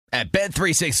At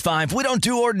Bet365, we don't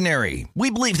do ordinary. We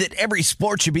believe that every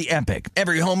sport should be epic.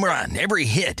 Every home run, every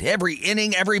hit, every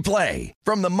inning, every play.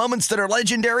 From the moments that are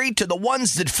legendary to the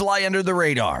ones that fly under the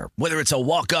radar. Whether it's a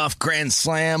walk-off grand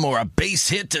slam or a base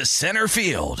hit to center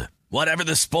field. Whatever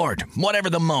the sport, whatever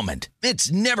the moment.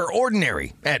 It's never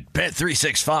ordinary at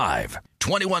Bet365.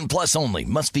 21 plus only.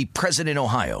 Must be present in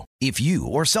Ohio. If you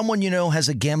or someone you know has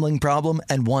a gambling problem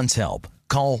and wants help,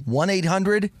 call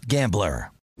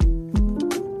 1-800-GAMBLER.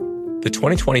 The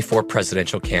 2024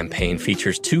 presidential campaign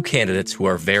features two candidates who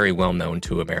are very well known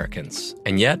to Americans.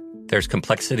 And yet, there's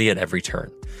complexity at every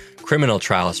turn. Criminal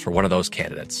trials for one of those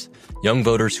candidates. Young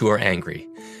voters who are angry.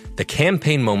 The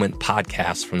Campaign Moment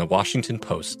podcast from the Washington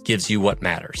Post gives you what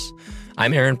matters.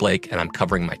 I'm Aaron Blake, and I'm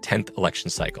covering my 10th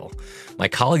election cycle. My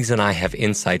colleagues and I have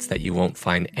insights that you won't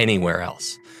find anywhere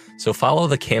else. So follow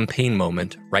The Campaign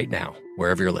Moment right now,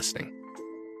 wherever you're listening.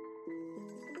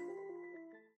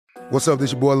 What's up,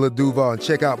 this your boy Lil Duval, and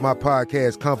check out my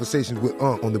podcast, Conversations with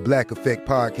Unc, on the Black Effect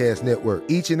Podcast Network.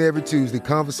 Each and every Tuesday,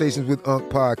 Conversations with Unc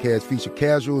podcast feature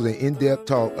casuals and in-depth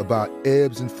talk about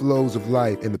ebbs and flows of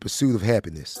life and the pursuit of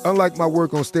happiness. Unlike my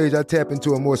work on stage, I tap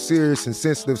into a more serious and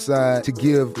sensitive side to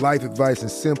give life advice and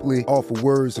simply offer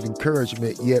words of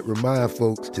encouragement, yet remind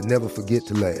folks to never forget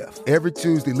to laugh. Every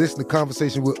Tuesday, listen to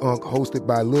Conversation with Unc, hosted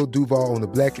by Lil Duval on the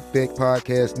Black Effect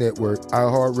Podcast Network,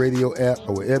 iHeartRadio app,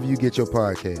 or wherever you get your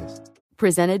podcasts.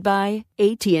 Presented by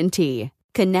AT&T.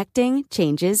 Connecting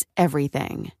changes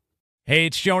everything. Hey,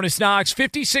 it's Jonas Knox.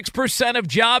 56% of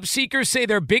job seekers say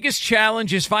their biggest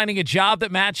challenge is finding a job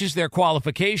that matches their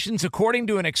qualifications, according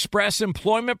to an Express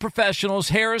Employment Professionals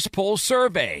Harris Poll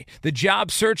survey. The job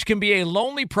search can be a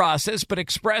lonely process, but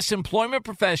Express Employment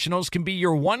Professionals can be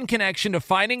your one connection to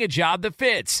finding a job that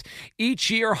fits.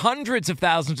 Each year, hundreds of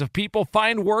thousands of people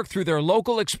find work through their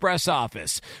local Express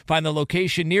office. Find the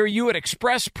location near you at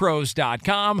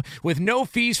expresspros.com. With no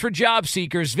fees for job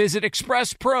seekers, visit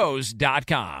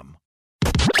expresspros.com.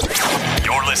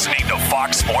 You're listening to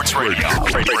Fox Sports Radio.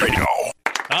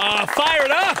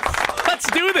 Fired up. Let's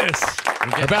do this.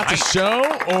 About the show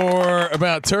or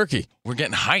about turkey? We're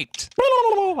getting hyped.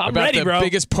 I'm about ready, the bro.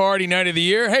 biggest party night of the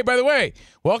year. Hey, by the way,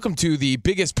 welcome to the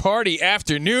biggest party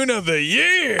afternoon of the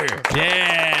year.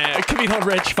 Yeah. Kavito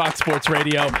Rich, Fox Sports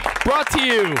Radio. Brought to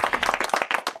you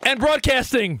and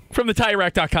broadcasting from the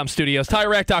TireRack.com studios.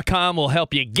 TireRack.com will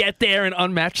help you get there in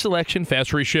unmatched selection, fast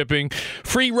free shipping,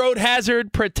 free road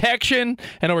hazard protection,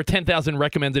 and over 10,000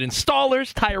 recommended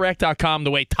installers. TireRack.com, the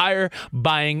way tire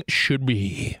buying should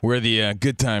be. We're the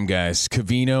good time guys.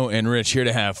 Cavino and Rich here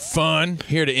to have fun,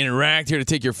 here to interact, here to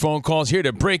take your phone calls, here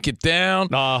to break it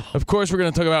down. Of course, we're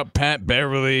going to talk about Pat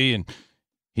Beverly, and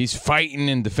he's fighting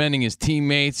and defending his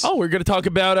teammates. Oh, we're going to talk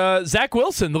about Zach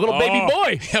Wilson, the little baby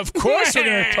boy. Of course we're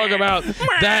going to talk about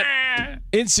that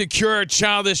insecure,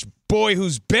 childish boy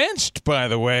who's benched, by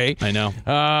the way. I know.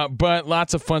 But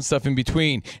lots of fun stuff in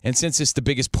between. And since it's the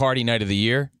biggest party night of the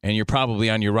year, and you're probably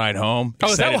on your ride home.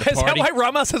 Oh, is that why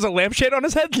Ramos has a lampshade on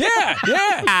his head? Yeah.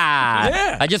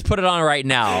 I just put it on right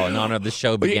now in honor of the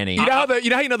show beginning. You know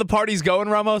how the party's going,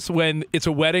 Ramos, when it's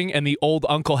a wedding and the old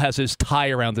uncle has his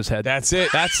tie around his head. That's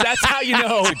it. That's how you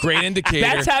know. It's a great indicator.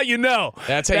 That's how you know.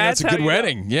 That's a good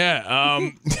wedding. Know.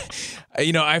 Yeah.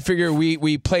 I figure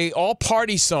we play all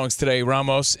party songs today,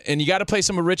 Ramos, and you got to play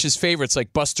some of Rich's favorites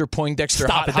like Buster Poindexter.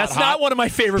 Stop it. That's not one of my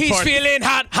favorite parties. He's feeling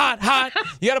hot.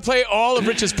 You got to play all of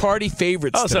Rich's party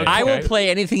favorites today. I will play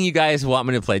anything you guys want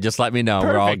me to play. Just let me know.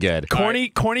 Perfect. We're all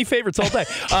good. Corny favorites all day.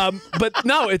 But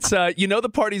no, it's the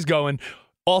party's going.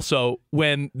 Also,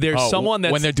 when there's someone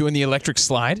that's... When they're doing the electric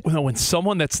slide? When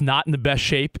someone that's not in the best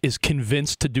shape is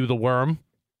convinced to do the worm.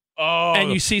 Oh,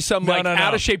 and you see some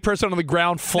out of shape person on the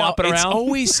ground flopping around. It's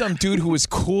always some dude who was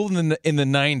cool in the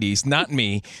 90s, not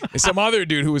me. It's some other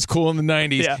dude who was cool in the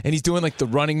 90s, and he's doing like the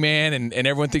Running Man, and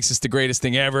everyone thinks it's the greatest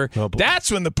thing ever. Oh, that's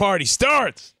when the party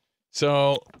starts.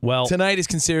 So tonight is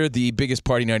considered the biggest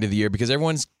party night of the year because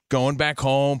everyone's going back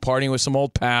home, partying with some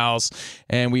old pals,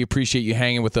 and we appreciate you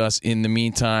hanging with us in the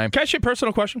meantime. Can I ask you a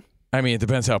personal question? I mean, it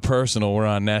depends how personal. We're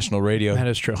on national radio. That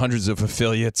is true. Hundreds of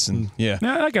affiliates. And Yeah,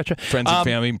 I gotcha. Friends and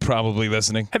family probably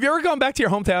listening. Have you ever gone back to your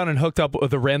hometown and hooked up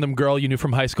with a random girl you knew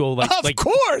from high school? Of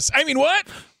course. I mean, what?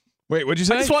 Wait, what'd you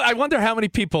say? I wonder how many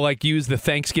people use the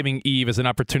Thanksgiving Eve as an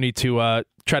opportunity to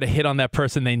try to hit on that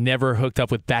person they never hooked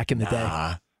up with back in the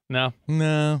day.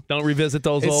 No? Don't revisit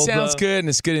those old... It sounds good, and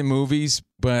it's good in movies,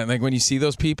 but when you see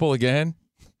those people again,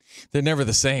 they're never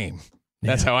the same.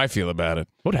 That's how I feel about it.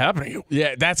 What happened to you?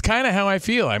 Yeah, that's kind of how I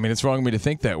feel. I mean, it's wrong of me to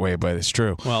think that way, but it's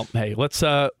true. Well, hey, let's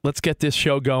get this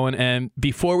show going. And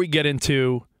before we get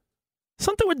into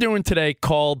something we're doing today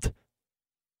called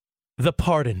The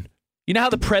Pardon. You know how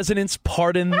the presidents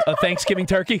pardon a Thanksgiving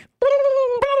turkey?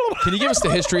 Can you give us the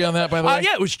history on that, by the way?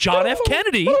 Yeah, it was John F.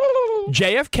 Kennedy.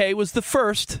 JFK was the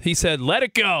first. He said, "Let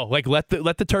it go, like let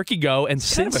the turkey go." And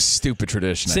kind of a stupid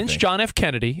tradition. Since John F.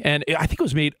 Kennedy, and I think it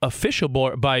was made official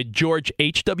by George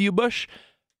H.W. Bush,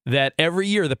 that every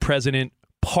year the president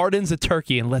pardons a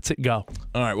turkey and lets it go.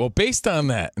 All right. Well, based on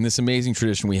that and this amazing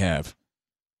tradition we have,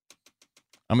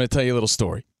 I'm going to tell you a little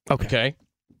story. Okay?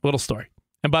 Little story.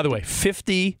 And by the way,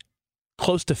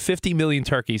 close to 50 million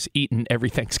turkeys eaten every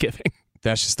Thanksgiving.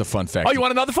 That's just a fun fact. Oh, you want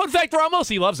another fun fact, Ramos?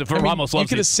 He loves it. Ramos loves it. You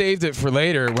could have saved it for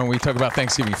later when we talk about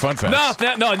Thanksgiving fun facts.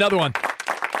 No, another one.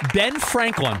 Ben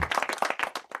Franklin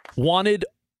wanted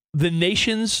the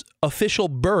nation's official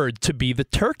bird to be the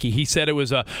turkey. He said it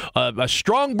was a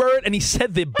strong bird, and he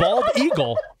said the bald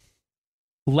eagle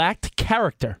lacked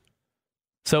character.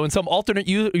 So in some alternate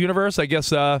universe, I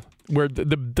guess, where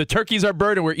the turkeys are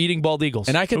bird and we're eating bald eagles.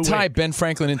 And I could tie Ben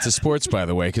Franklin into sports, by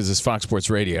the way, because it's Fox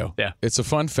Sports Radio. Yeah. It's a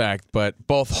fun fact, but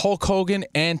both Hulk Hogan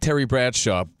and Terry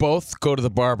Bradshaw both go to the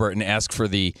barber and ask for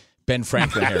the Ben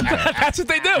Franklin haircut. That's what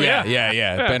they do,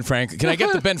 yeah. Ben Franklin. Can I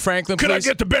get the Ben Franklin, please? Can I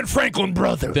get the Ben Franklin,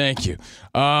 brother? Thank you.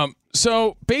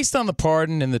 So based on the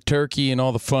pardon and the turkey and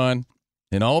all the fun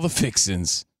and all the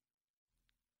fixins,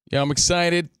 yeah, I'm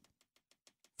excited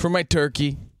for my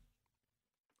turkey.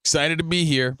 Excited to be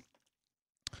here.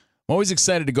 I'm always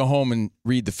excited to go home and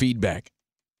read the feedback.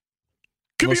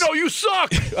 Covino, you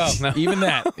suck! Oh, no. Even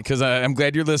that, because I'm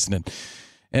glad you're listening.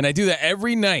 And I do that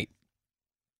every night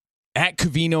at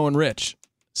Covino and Rich.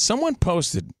 Someone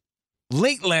posted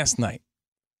late last night,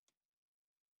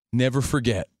 never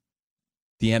forget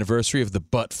the anniversary of the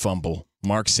butt fumble,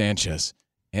 Mark Sanchez.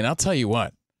 And I'll tell you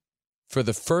what, for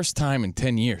the first time in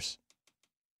 10 years,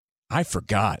 I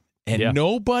forgot. And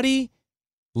nobody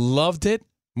loved it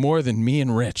more than me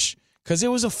and Rich because it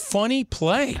was a funny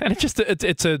play. And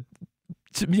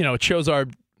it shows our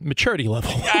maturity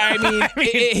level. I mean,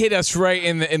 it hit us right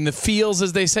in the feels,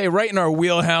 as they say, right in our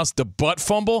wheelhouse, the butt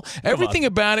fumble. Everything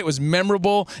about it was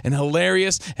memorable and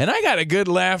hilarious, and I got a good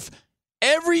laugh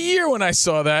every year when I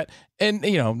saw that. And,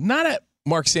 not at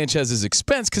Mark Sanchez's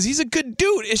expense because he's a good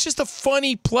dude. It's just a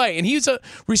funny play, and he's a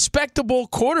respectable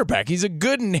quarterback. He's a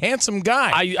good and handsome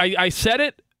guy. I said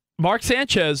it. Mark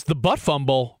Sanchez, the butt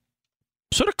fumble,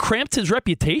 sort of cramped his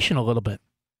reputation a little bit.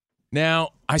 Now,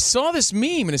 I saw this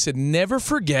meme, and it said, never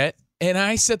forget. And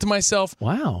I said to myself,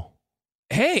 wow,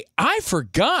 hey, I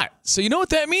forgot. So you know what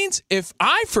that means? If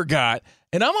I forgot,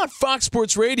 and I'm on Fox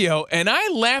Sports Radio, and I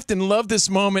laughed and loved this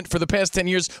moment for the past 10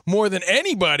 years more than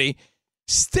anybody,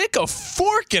 stick a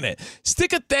fork in it.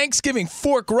 Stick a Thanksgiving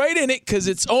fork right in it because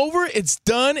it's over, it's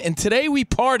done, and today we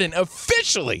pardon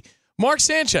officially Mark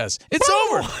Sanchez. It's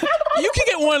over. You can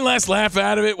get one last laugh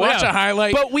out of it. Watch a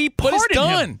highlight. But it's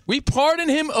done. Him. We pardon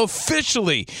him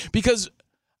officially because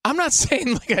I'm not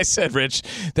saying, like I said, Rich,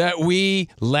 that we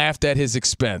laughed at his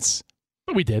expense.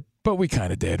 But we did. But we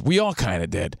kind of did. We all kind of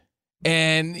did.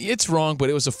 And it's wrong, but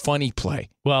it was a funny play.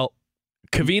 Well,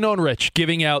 Covino and Rich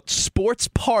giving out sports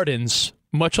pardons,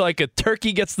 much like a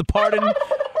turkey gets the pardon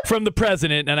from the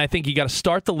president, and I think you got to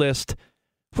start the list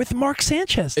with Mark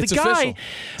Sanchez, the guy.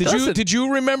 Official. Did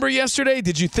you remember yesterday?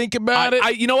 Did you think about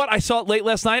it? You know what? I saw it late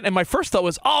last night, and my first thought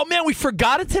was, oh, man, we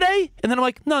forgot it today? And then I'm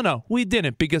like, no, we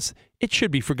didn't, because it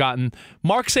should be forgotten.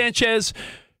 Mark Sanchez,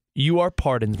 you are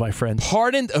pardoned, my friend.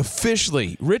 Pardoned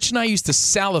officially. Rich and I used to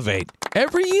salivate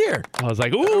every year. I was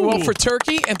like, ooh. Well, for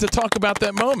turkey and to talk about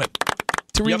that moment.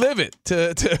 To relive it,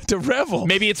 to revel.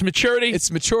 Maybe it's maturity.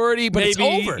 It's maturity, but it's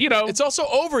over. It's also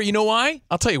over. You know why?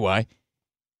 I'll tell you why.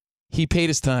 He paid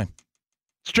his time.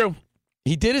 It's true.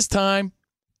 He did his time,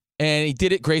 and he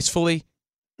did it gracefully.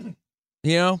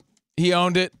 He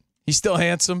owned it. He's still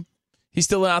handsome. He's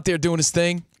still out there doing his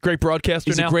thing. Great broadcaster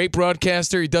He's now. a great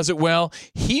broadcaster. He does it well.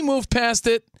 He moved past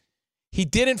it. He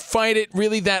didn't fight it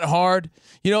really that hard.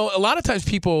 A lot of times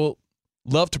people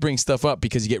love to bring stuff up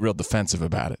because you get real defensive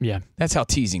about it. Yeah. That's how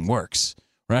teasing works,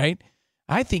 right?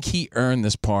 I think he earned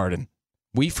this pardon.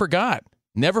 We forgot.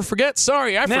 Never forget.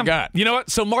 Sorry, I forgot. You know what?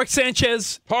 So Mark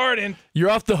Sanchez, pardon. You're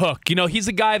off the hook. He's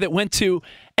a guy that went to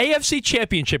AFC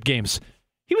championship games.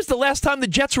 He was the last time the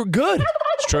Jets were good.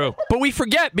 It's true. But we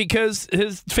forget because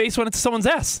his face went into someone's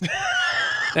ass.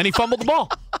 And he fumbled the ball.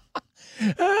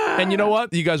 And you know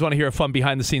what? You guys want to hear a fun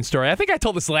behind-the-scenes story? I think I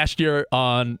told this last year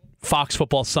on Fox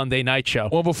Football Sunday Night Show.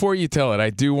 Well, before you tell it,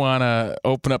 I do want to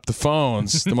open up the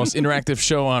phones, the most interactive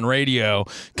show on radio,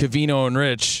 Covino and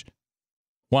Rich.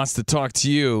 wants to talk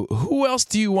to you. Who else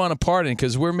do you want to pardon?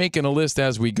 Because we're making a list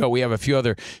as we go. We have a few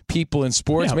other people in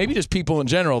sports, maybe just people in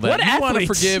general that you want to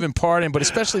forgive and pardon, but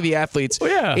especially the athletes.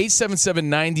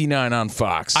 877-99 on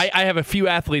Fox. I have a few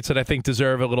athletes that I think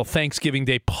deserve a little Thanksgiving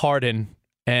Day pardon,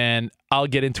 and I'll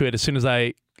get into it as soon as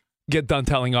I get done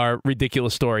telling our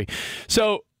ridiculous story.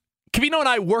 So, Covino and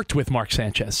I worked with Mark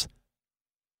Sanchez,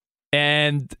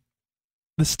 and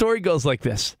the story goes like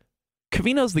this.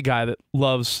 Covino's the guy that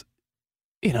loves,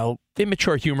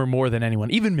 immature humor more than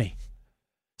anyone, even me.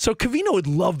 So Covino would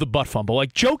love the butt fumble,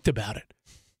 like joked about it.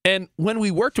 And when we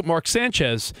worked with Mark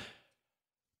Sanchez,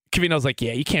 Covino's like,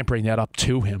 yeah, you can't bring that up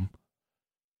to him.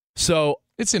 So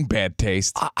it's in bad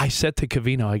taste. I said to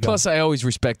Covino, Plus, I always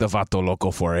respect the Vato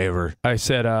Loco forever. I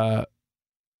said,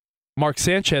 Mark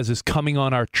Sanchez is coming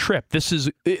on our trip. This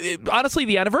is, honestly,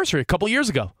 the anniversary, a couple years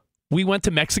ago. We went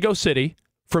to Mexico City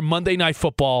for Monday Night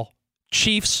Football,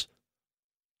 Chiefs,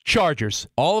 Chargers.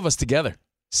 All of us together.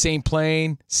 Same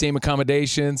plane, same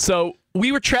accommodations. So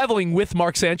we were traveling with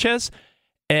Mark Sanchez,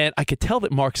 and I could tell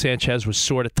that Mark Sanchez was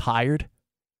sort of tired.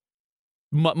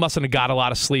 Mustn't have got a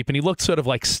lot of sleep, and he looked sort of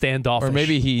like standoffish. Or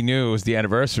maybe he knew it was the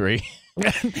anniversary.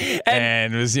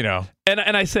 and it was, And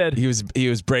I said... He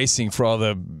was bracing for all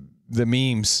the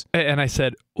memes. And I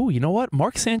said, ooh, you know what?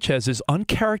 Mark Sanchez is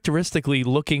uncharacteristically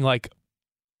looking like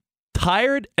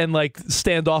tired and like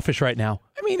standoffish right now.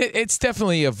 I mean, it's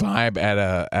definitely a vibe at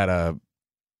a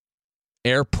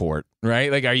airport, right?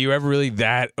 Like, are you ever really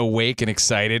that awake and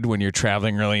excited when you're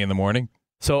traveling early in the morning?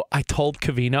 So I told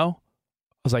Covino,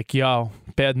 I was like, yo,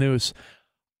 bad news.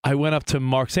 I went up to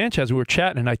Mark Sanchez. We were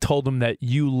chatting, and I told him that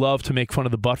you love to make fun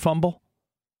of the butt fumble,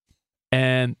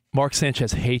 and Mark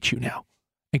Sanchez hates you now.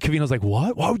 And Covino's like,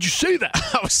 what? Why would you say that?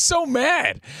 I was so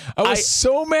mad. I was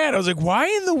so mad. I was like, why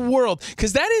in the world?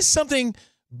 Because that is something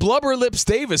Blubber Lips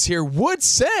Davis here would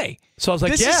say. So I was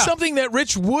like, this is something that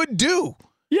Rich would do.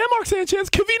 Yeah, Mark Sanchez.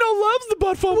 Covino loves the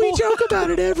butt fumble. We joke about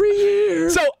it every year.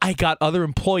 So I got other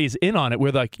employees in on it.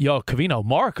 We're like, yo, Covino,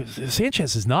 Mark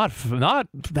Sanchez is not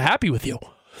happy with you.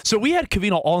 So we had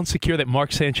Covino all insecure that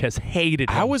Mark Sanchez hated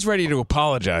him. I was ready to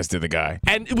apologize to the guy.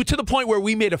 And to the point where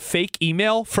we made a fake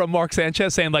email from Mark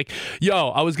Sanchez saying like, yo,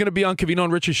 I was going to be on Covino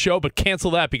and Rich's show, but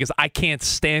cancel that because I can't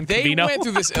stand Covino. They went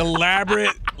through this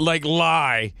elaborate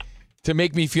lie to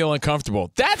make me feel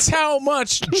uncomfortable. That's how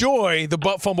much joy the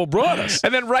butt fumble brought us.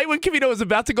 And then right when Covino was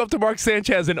about to go up to Mark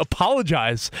Sanchez and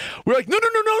apologize, we're like, no,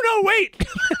 wait.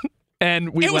 And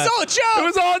it was all a joke. It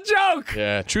was all a joke.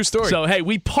 Yeah, true story. So, hey,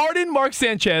 we pardoned Mark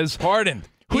Sanchez. Pardoned.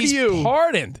 He's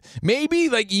pardoned. Maybe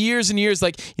like years and years,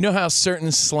 like, you know how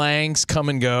certain slangs come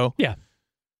and go? Yeah.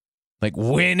 Like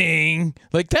winning.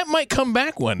 Like that might come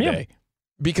back one day.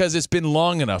 Because it's been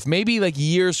long enough. Maybe like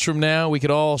years from now, we could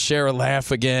all share a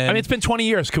laugh again. I mean, it's been 20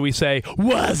 years. Could we say,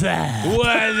 what's that?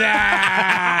 What's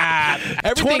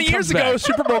that? 20 years ago,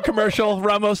 Super Bowl commercial,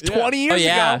 Ramos, 20 years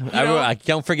ago. I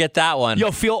don't forget that one.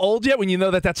 You'll feel old yet when you know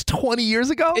that that's 20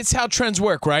 years ago? It's how trends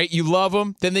work, right? You love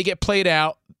them, then they get played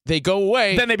out, they go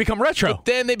away. Then they become retro. But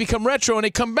then they become retro, and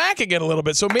they come back again a little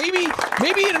bit. So maybe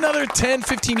in another 10,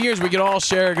 15 years, we could all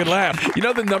share a good laugh. You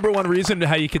know the number one reason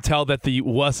how you could tell that the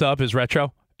what's up is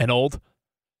retro and old?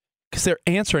 Because they're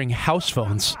answering house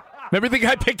phones. Remember the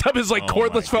guy picked up his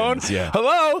cordless phone? Yeah.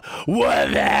 Hello?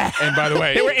 What that? And by the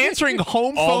way, they were answering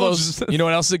home phones. You know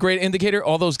what else is a great indicator?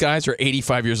 All those guys are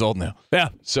 85 years old now. Yeah.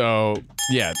 So,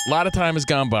 yeah, a lot of time has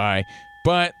gone by.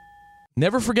 But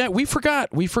never forget, we forgot,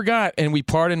 and we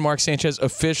pardoned Mark Sanchez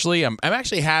officially. I'm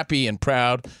actually happy and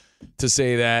proud to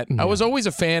say that. I was always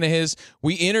a fan of his.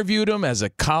 We interviewed him as a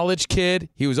college kid.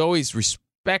 He was always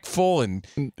respectful and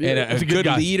a good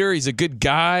leader. He's a good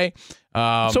guy.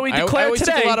 So he declared I always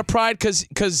today. took a lot of pride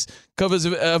because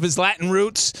of his Latin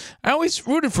roots. I always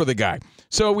rooted for the guy.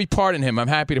 So we pardon him. I'm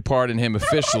happy to pardon him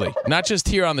officially, not just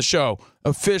here on the show.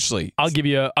 Officially, I'll give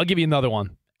you another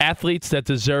one. Athletes that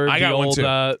deserve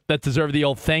the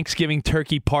old Thanksgiving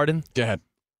turkey pardon. Go ahead.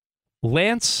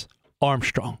 Lance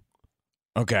Armstrong.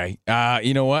 Okay.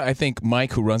 You know what? I think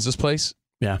Mike, who runs this place,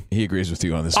 he agrees with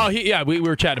you on this. Oh, we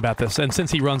were chatting about this, and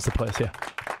since he runs the place,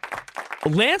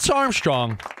 Lance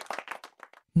Armstrong.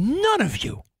 None of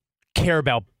you care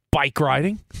about bike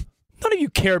riding. None of you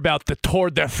care about the Tour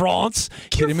de France.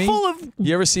 Kidding me?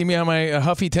 You ever see me on my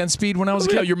Huffy 10-speed when I was a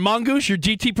kid? Your Mongoose, your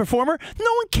GT Performer.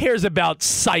 No one cares about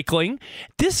cycling.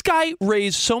 This guy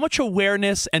raised so much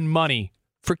awareness and money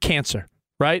for cancer,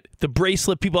 right? The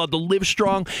bracelet, people had to live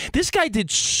strong. This guy did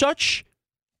such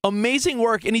amazing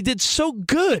work, and he did so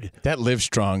good. That Live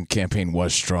Strong campaign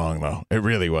was strong, though. It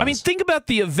really was. I mean, think about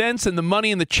the events and the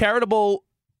money and the charitable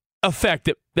effect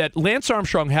that Lance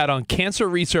Armstrong had on cancer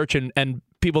research and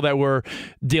people that were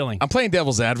dealing. I'm playing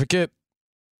devil's advocate.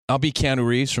 I'll be Keanu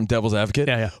Reeves from Devil's Advocate.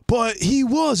 Yeah. But he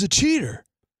was a cheater.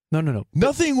 No.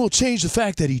 Nothing will change the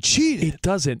fact that he cheated. It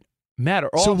doesn't matter.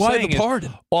 So why the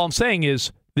pardon? All I'm saying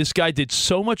is this guy did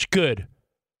so much good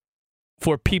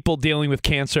for people dealing with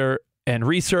cancer and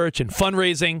research and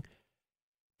fundraising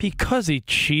because he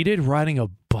cheated riding a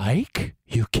bike?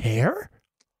 You care?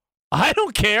 I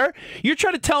don't care. You're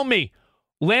trying to tell me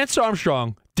Lance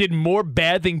Armstrong did more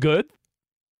bad than good?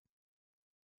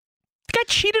 The guy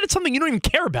cheated at something you don't even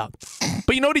care about.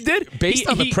 But you know what he did? Based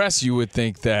on the press, you would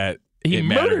think that he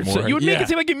murdered someone. You would make it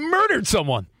seem like he murdered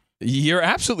someone. You're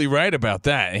absolutely right about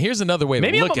that. And here's another way to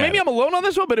look at it. Maybe I'm alone on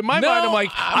this one, but in my mind, I'm like,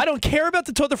 I don't care about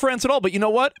the Tour de France at all. But you know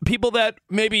what? People that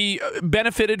maybe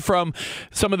benefited from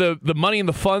some of the money and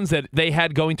the funds that they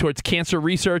had going towards cancer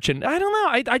research, and I don't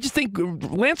know. I just think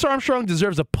Lance Armstrong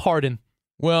deserves a pardon.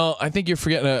 Well, I think you're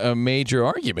forgetting a major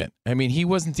argument. I mean, he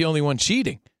wasn't the only one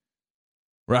cheating,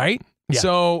 right? Yeah.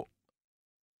 So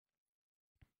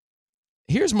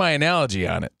here's my analogy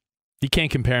on it. You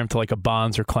can't compare him to like a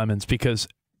Bonds or Clemens because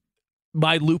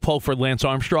my loophole for Lance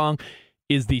Armstrong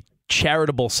is the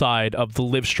charitable side of the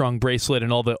Livestrong bracelet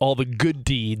and all the good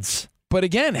deeds. But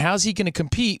again, how's he going to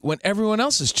compete when everyone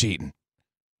else is cheating?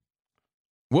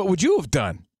 What would you have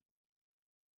done?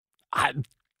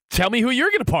 Tell me who you're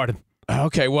going to pardon.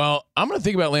 Okay, well, I'm going to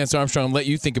think about Lance Armstrong and let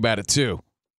you think about it too.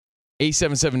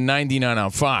 877-99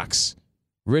 on Fox.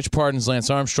 Rich pardons Lance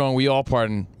Armstrong. We all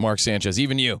pardon Mark Sanchez,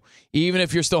 even you. Even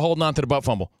if you're still holding on to the butt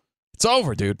fumble. It's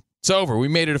over, dude. It's over. We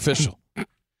made it official.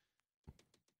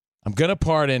 I'm going to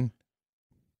pardon,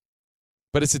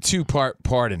 but it's a two-part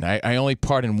pardon. I only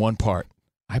pardon one part.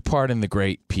 I pardon the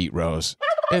great Pete Rose.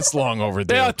 It's long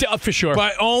overdue. Yeah, for sure.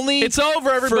 But only it's over,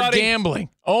 everybody. For gambling.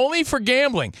 Only for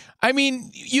gambling. I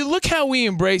mean, you look how we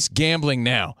embrace gambling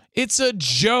now. It's a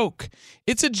joke.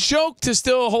 It's a joke to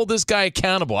still hold this guy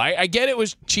accountable. I get it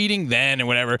was cheating then and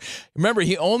whatever. Remember,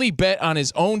 he only bet on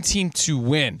his own team to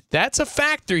win. That's a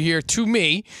factor here to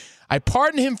me. I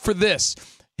pardon him for this.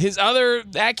 His other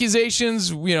accusations,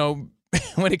 you know,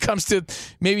 when it comes to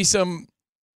maybe some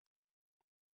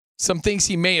things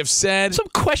he may have said. Some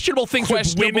questionable things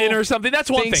with women or something. That's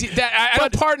one thing. I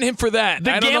don't pardon him for that.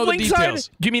 I don't know the details.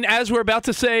 Side, do you mean as we're about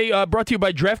to say, brought to you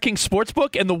by DraftKings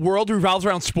Sportsbook, and the world revolves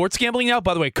around sports gambling now?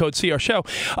 By the way, code C our show.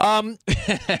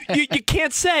 You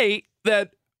can't say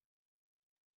that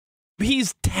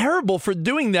he's terrible for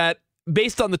doing that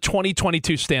based on the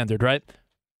 2022 standard, right?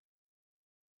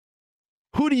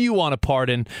 Who do you want to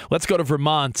pardon? Let's go to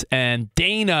Vermont and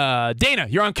Dana. Dana,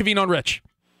 you're on Covino and Rich.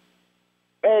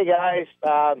 Hey, guys.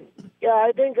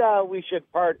 I think we should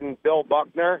pardon Bill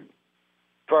Buckner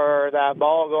for that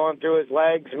ball going through his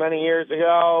legs many years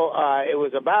ago. It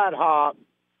was a bad hop,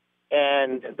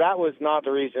 and that was not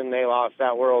the reason they lost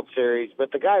that World Series.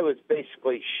 But the guy was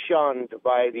basically shunned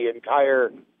by the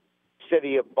entire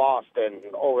city of Boston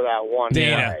over that one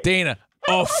play. Dana,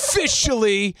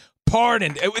 officially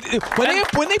pardoned.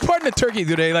 When they pardon a turkey,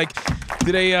 do they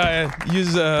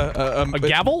use a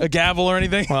gavel? A gavel or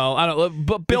anything? Well, I don't know.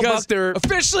 But Bill Buckner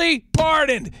officially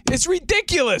pardoned. It's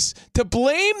ridiculous to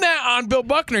blame that on Bill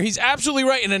Buckner. He's absolutely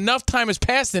right, and enough time has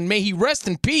passed, and may he rest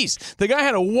in peace. The guy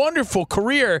had a wonderful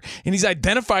career, and he's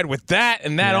identified with that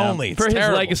and that only. It's for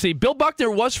terrible. His legacy. Bill Buckner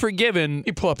was forgiven.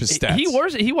 You pull up his stats.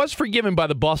 He was forgiven by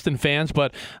the Boston fans,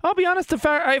 but I'll be honest, if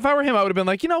I were him, I would have been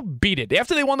like, beat it.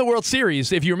 After they won the World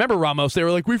Series, if you remember Ramos, they were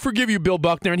like, we forgive you, Bill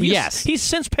Buckner, and he's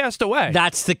since passed away.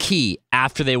 That's the key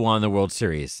after they won the World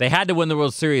Series. They had to win the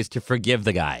World Series to forgive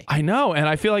the guy. I know, and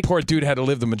I feel like poor dude had to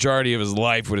live the majority of his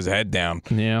life with his head down.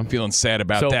 Yeah. I'm feeling sad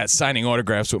about that. Signing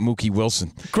autographs with Mookie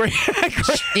Wilson. Great.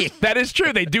 That is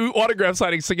true. They do autograph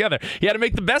signings together. You had to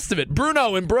make the best of it.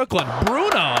 Bruno in Brooklyn.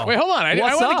 Bruno. Wait, hold on.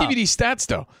 I want to give you these stats,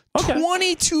 though. Okay.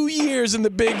 22 years in the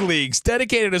big leagues,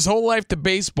 dedicated his whole life to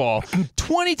baseball.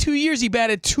 22 years, he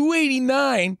batted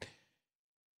 .289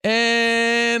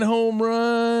 and home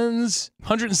runs,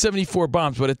 174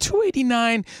 bombs, but a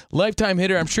 .289 lifetime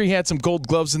hitter. I'm sure he had some gold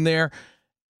gloves in there.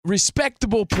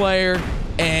 Respectable player,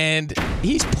 and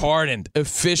he's pardoned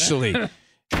officially.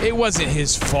 It wasn't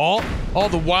his fault. All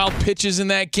the wild pitches in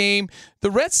that game.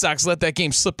 The Red Sox let that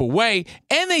game slip away,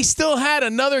 and they still had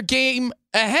another game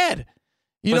ahead.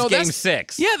 Game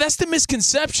 6. Yeah, that's the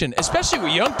misconception, especially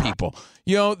with young people.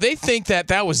 They think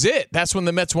that was it. That's when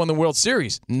the Mets won the World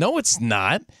Series. No, it's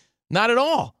not. Not at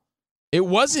all. It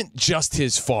wasn't just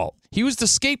his fault. He was the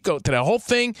scapegoat to that whole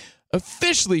thing,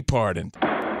 officially pardoned.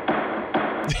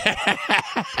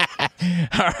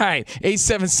 All right,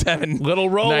 877 Little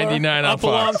roller 99 up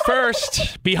along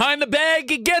first. Behind the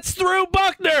bag, it gets through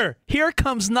Buckner. Here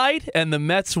comes night, and the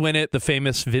Mets win it. The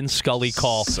famous Vin Scully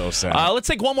call. So sad. Let's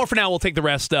take one more for now. We'll take the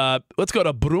rest. Let's go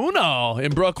to Bruno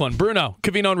in Brooklyn. Bruno,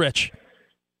 Covino and Rich.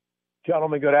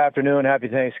 Gentlemen, good afternoon. Happy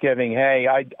Thanksgiving. Hey,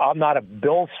 I'm not a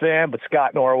Bills fan, but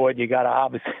Scott Norwood, you got to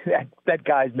obviously that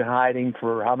guy's been hiding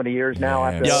for how many years now?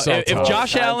 If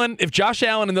Josh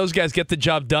Allen and those guys get the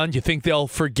job done, you think they'll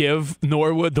forgive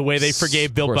Norwood the way they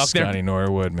forgave Bill Buckner? Scotty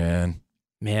Norwood, man,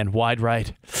 wide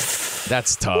right.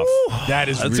 That's tough.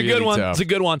 That's really a good one. Tough. It's a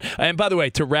good one. And by the way,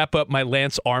 to wrap up my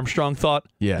Lance Armstrong thought,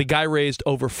 the guy raised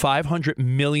over $500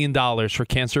 million for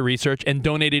cancer research and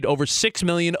donated over $6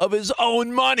 million of his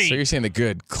own money. So you're saying the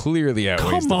good clearly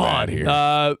outweighs the bad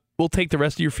here. We'll take the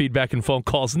rest of your feedback and phone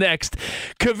calls next.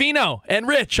 Covino and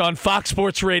Rich on Fox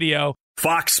Sports Radio.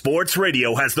 Fox Sports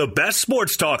Radio has the best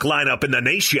sports talk lineup in the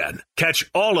nation.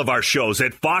 Catch all of our shows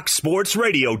at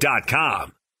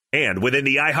foxsportsradio.com. And within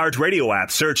the iHeartRadio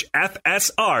app, search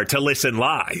FSR to listen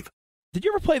live. Did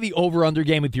you ever play the over-under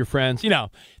game with your friends?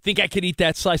 Think I could eat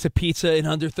that slice of pizza in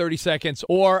under 30 seconds?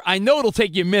 Or I know it'll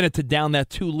take you a minute to down that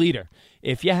 2-liter.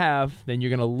 If you have, then you're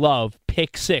going to love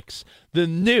Pick 6, the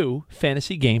new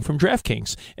fantasy game from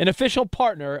DraftKings, an official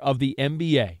partner of the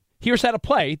NBA. Here's how to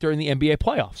play during the NBA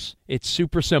playoffs. It's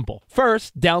super simple.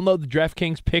 First, download the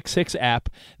DraftKings Pick 6 app.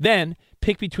 Then,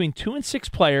 pick between 2 and 6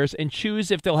 players and choose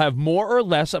if they'll have more or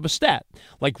less of a stat,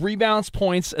 like rebounds,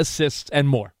 points, assists, and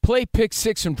more. Play Pick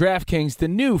 6 from DraftKings, the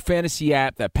new fantasy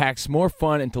app that packs more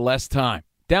fun into less time.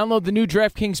 Download the new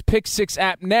DraftKings Pick 6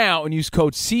 app now and use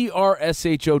code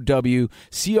CRSHOW,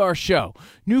 CRSHOW.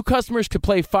 New customers could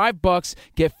play $5,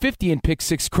 get 50 in Pick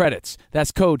 6 credits.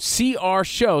 That's code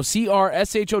CRSHOW,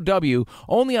 CRSHOW,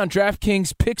 only on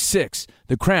DraftKings Pick 6.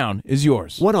 The crown is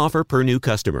yours. One offer per new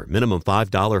customer. Minimum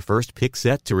 $5 first pick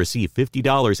set to receive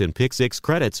 $50 in Pick 6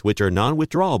 credits, which are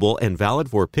non-withdrawable and valid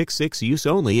for Pick 6 use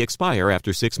only. Expire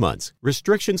after 6 months.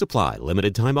 Restrictions apply.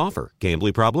 Limited time offer.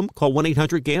 Gambling problem? Call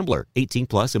 1-800-GAMBLER. 18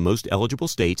 plus in most eligible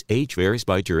states. Age varies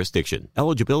by jurisdiction.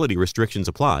 Eligibility restrictions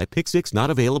apply. Pick 6 not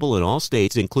available in all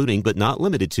states, including but not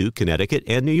limited to Connecticut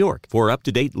and New York. For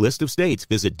up-to-date list of states,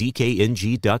 visit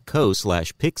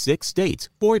dkng.co/pick6states.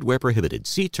 Void where prohibited.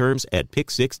 See terms at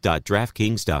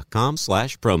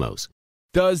pick6.draftkings.com/promos.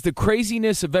 Does the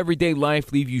craziness of everyday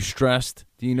life leave you stressed?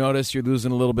 Do you notice you're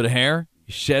losing a little bit of hair?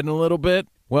 You're shedding a little bit?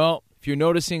 Well, if you're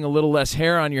noticing a little less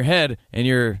hair on your head and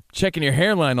you're checking your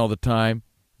hairline all the time,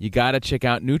 you got to check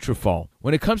out Nutrafol.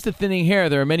 When it comes to thinning hair,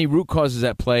 there are many root causes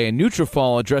at play, and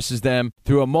Nutrafol addresses them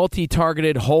through a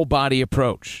multi-targeted whole-body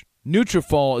approach.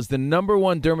 Nutrafol is the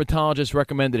 #1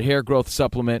 dermatologist-recommended hair growth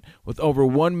supplement, with over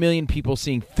 1 million people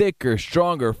seeing thicker,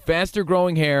 stronger,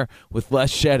 faster-growing hair with less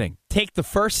shedding. Take the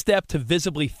first step to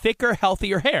visibly thicker,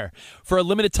 healthier hair. For a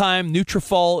limited time,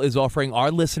 Nutrafol is offering our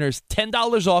listeners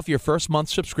 $10 off your first month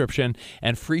subscription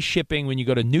and free shipping when you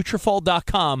go to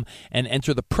Nutrafol.com and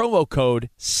enter the promo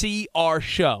code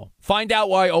CRSHOW. Find out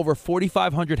why over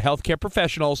 4,500 healthcare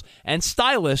professionals and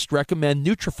stylists recommend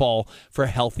Nutrafol for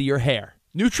healthier hair.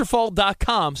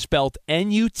 Nutrafol.com, spelled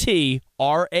Nutrafol.com,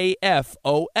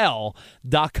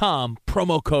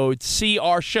 promo code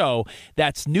CRSHOW.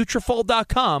 That's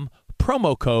Nutrafol.com,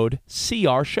 promo code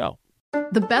CRSHOW.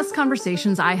 The best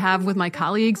conversations I have with my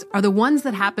colleagues are the ones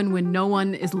that happen when no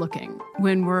one is looking,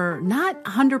 when we're not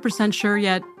 100% sure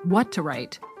yet what to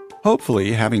write.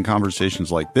 Hopefully, having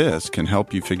conversations like this can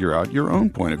help you figure out your own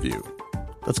point of view.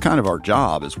 That's kind of our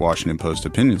job as Washington Post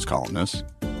opinions columnists.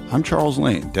 I'm Charles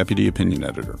Lane, Deputy Opinion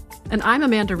Editor. And I'm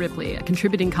Amanda Ripley, a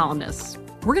contributing columnist.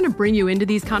 We're going to bring you into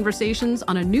these conversations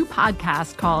on a new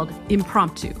podcast called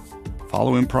Impromptu.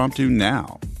 Follow Impromptu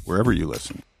now, wherever you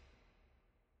listen.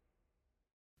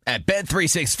 At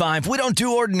Bet365, we don't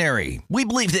do ordinary. We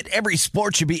believe that every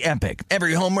sport should be epic.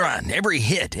 Every home run, every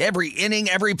hit, every inning,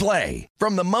 every play.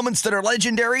 From the moments that are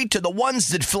legendary to the ones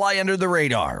that fly under the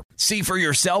radar. See for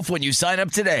yourself when you sign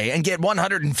up today and get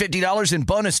 $150 in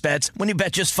bonus bets when you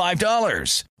bet just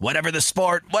 $5. Whatever the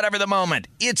sport, whatever the moment,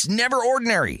 it's never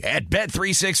ordinary at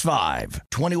Bet365.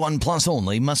 21 plus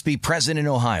only. Must be present in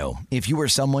Ohio. If you or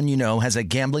someone you know has a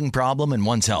gambling problem and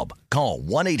wants help, call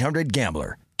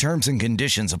 1-800-GAMBLER. Terms and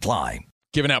conditions apply.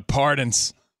 Giving out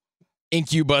pardons.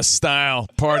 Incubus style.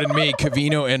 Pardon me,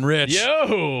 Covino and Rich.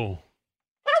 Yo!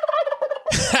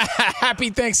 Happy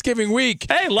Thanksgiving week.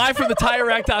 Hey, live from the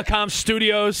TireRack.com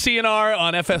studios, CNR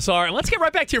on FSR. And let's get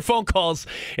right back to your phone calls.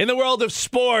 In the world of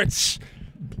sports,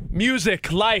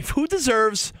 music, life, who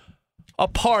deserves a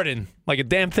pardon like a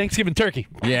damn Thanksgiving turkey?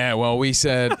 Yeah, well, we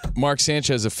said Mark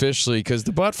Sanchez officially because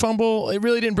the butt fumble, it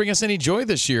really didn't bring us any joy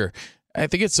this year. I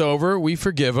think it's over. We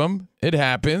forgive him. It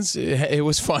happens. It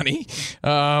was funny.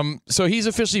 So he's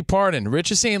officially pardoned.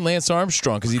 Rich is saying Lance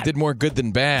Armstrong because he did more good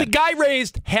than bad. The guy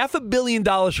raised $500 million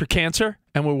for cancer,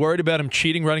 and we're worried about him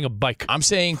cheating riding a bike. I'm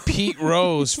saying Pete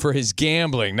Rose for his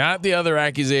gambling, not the other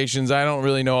accusations. I don't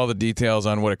really know all the details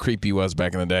on what a creep he was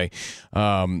back in the day.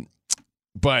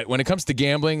 But when it comes to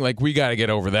gambling, like, we got to get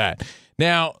over that.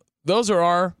 Now, those are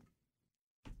our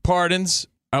pardons.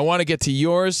 I want to get to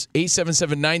yours,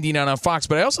 877-99 on Fox.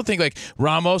 But I also think, like,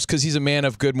 Ramos, because he's a man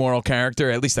of good moral character,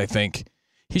 at least I think,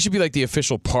 he should be like the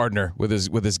official partner with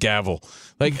his gavel.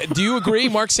 Like, do you agree,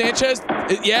 Mark Sanchez?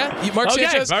 Yeah? Mark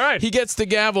Sanchez? All right. He gets the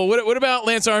gavel. What about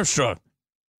Lance Armstrong?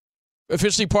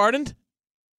 Officially pardoned?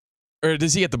 Or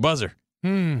does he get the buzzer?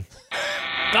 Oh,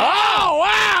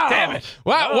 wow! Damn it.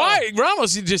 Wow, why?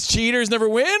 Ramos, just cheaters never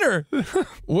win? Or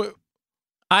what?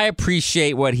 I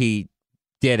appreciate what he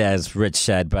did, as Rich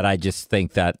said, but I just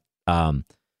think that, I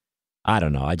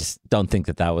don't know. I just don't think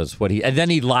that was what he... And then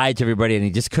he lied to everybody, and he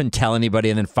just couldn't tell anybody,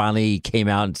 and then finally he came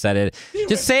out and said it.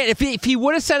 Just say it. If he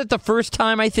would have said it the first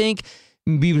time, I think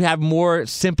we would have more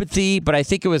sympathy, but I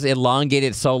think it was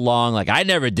elongated so long. Like, I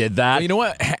never did that. Well, you know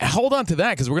what? Hold on to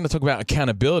that, because we're going to talk about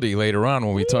accountability later on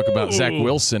when we talk about Zach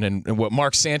Wilson and what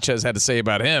Mark Sanchez had to say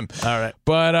about him. All right.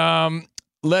 But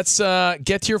let's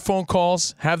get to your phone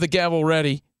calls. Have the gavel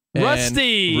ready.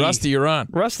 Rusty, you're on.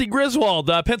 Rusty Griswold,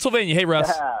 Pennsylvania. Hey,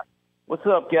 Russ. What's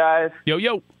up, guys?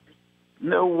 Yo.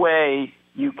 No way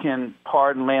you can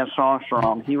pardon Lance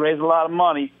Armstrong. He raised a lot of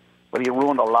money, but he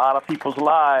ruined a lot of people's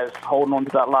lives holding on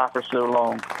to that locker so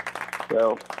long.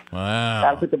 So, wow.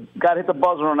 Got to hit the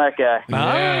buzzer on that guy.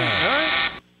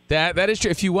 Yeah. That is true.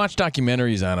 If you watch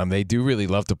documentaries on him, they do really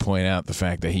love to point out the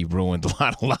fact that he ruined a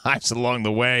lot of lives along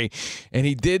the way. And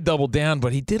he did double down,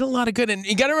 but he did a lot of good. And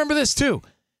you got to remember this, too.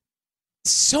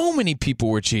 So many people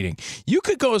were cheating. You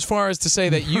could go as far as to say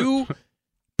that you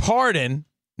pardon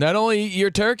not only your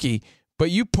turkey,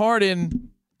 but you pardon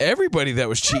everybody that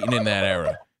was cheating in that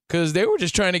era. Because they were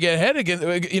just trying to get ahead again,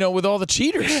 with all the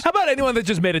cheaters. How about anyone that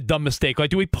just made a dumb mistake?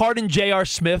 Like, do we pardon J.R.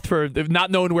 Smith for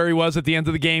not knowing where he was at the end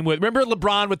of the game? Remember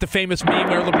LeBron with the famous meme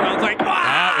where LeBron's like,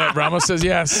 Ramos says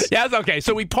yes. Yes, okay.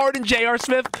 So we pardon J.R.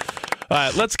 Smith. All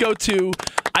right, let's go to,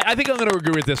 I think I'm going to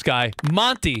agree with this guy,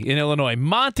 Monty in Illinois.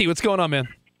 Monty, what's going on, man?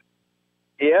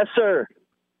 Yes, sir.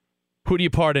 Who do you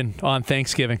pardon on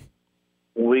Thanksgiving?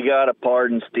 We got to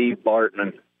pardon Steve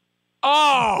Bartman.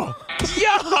 Oh, yo!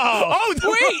 Oh,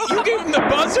 wait, you gave him the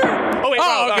buzzer?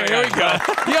 Okay, here we go.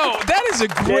 Yo, that is a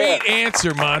great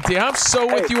answer, Monty. I'm so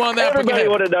with you on that. Everybody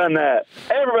would have done that.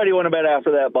 Everybody would have been after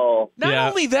that ball.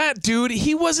 Not only that, dude,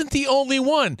 he wasn't the only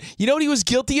one. You know what he was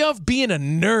guilty of? Being a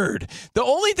nerd. The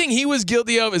only thing he was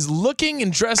guilty of is looking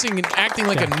and dressing and acting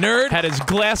like a nerd. Had his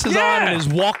glasses on and his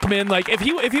Walkman. Like, if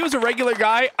he was a regular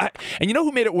guy, and you know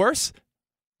who made it worse?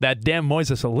 That damn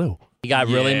Moises Alou. He got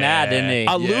really mad, didn't he?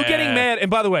 Alou getting mad.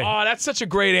 And by the way, that's such a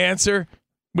great answer.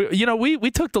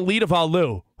 We took the lead of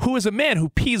Alou, who is a man who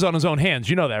pees on his own hands.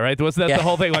 You know that, right? Wasn't that the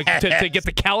whole thing? Like, to get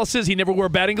the calluses, he never wore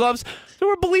batting gloves. So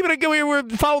we're believing it. We're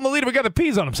following the lead of a guy that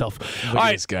pees on himself. Look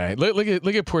at this guy.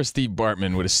 Look at poor Steve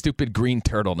Bartman with a stupid green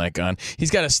turtleneck on. He's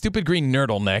got a stupid green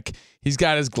nerdleneck. He's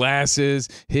got his glasses,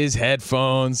 his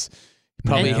headphones.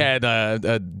 Probably had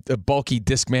a bulky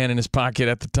Discman in his pocket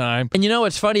at the time. And you know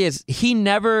what's funny is he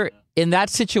never, in that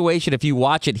situation, if you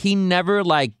watch it, he never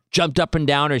like jumped up and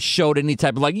down or showed any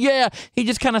type of he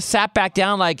just kind of sat back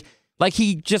down like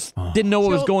he just didn't know what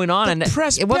was going on. And it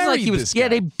wasn't like he was,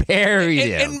 they buried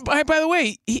him. And by the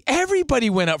way,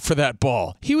 everybody went up for that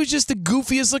ball. He was just the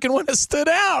goofiest looking one that stood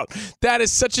out. That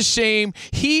is such a shame.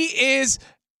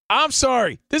 I'm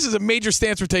sorry. This is a major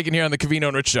stance we're taking here on the Covino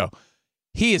and Rich Show.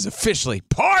 He is officially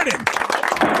pardoned.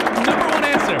 Number one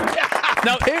answer.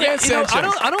 Now,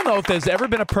 I don't know if there's ever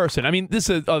been a person. I mean, this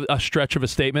is a stretch of a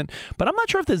statement, but I'm not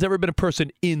sure if there's ever been a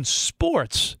person in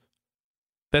sports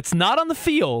that's not on the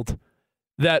field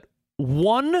that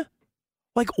one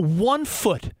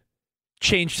foot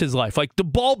changed his life. Like the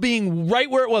ball being right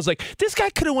where it was. Like this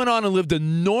guy could have went on and lived a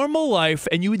normal life,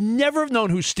 and you would never have known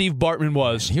who Steve Bartman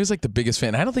was. He was like the biggest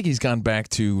fan. I don't think he's gone back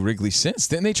to Wrigley since.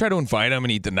 Didn't they try to invite him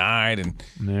and he denied? And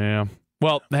yeah.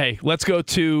 Well, hey, let's go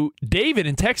to David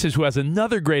in Texas, who has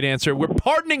another great answer. We're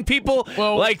pardoning people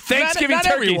like Thanksgiving not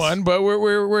turkeys. Everyone, but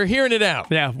we're hearing it out.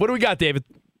 Yeah. What do we got, David?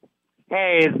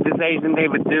 Hey, it's this Asian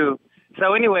David too.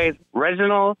 So, anyways,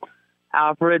 Reginald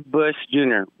Alfred Bush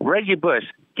Jr. Reggie Bush.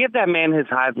 Give that man his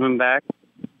Heisman back.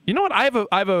 You know what? I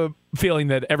have a feeling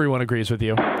that everyone agrees with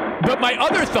you. But my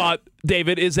other thought,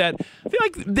 David, is that I feel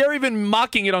like they're even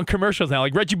mocking it on commercials now.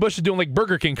 Like Reggie Bush is doing like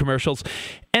Burger King commercials.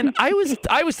 And I was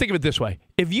thinking of it this way.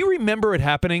 If you remember it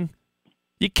happening,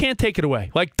 You can't take it away.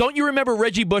 Like, don't you remember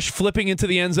Reggie Bush flipping into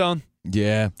the end zone?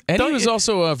 Yeah. And he was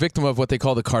also a victim of what they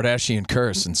call the Kardashian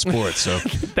curse in sports. So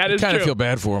that is kind of true. feel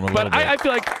bad for him a little But bit. I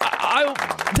feel like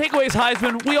takeaways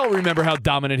Heisman, we all remember how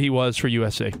dominant he was for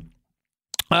USC.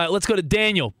 Let's go to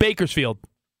Daniel, Bakersfield.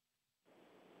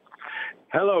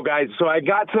 Hello, guys. So I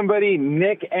got somebody,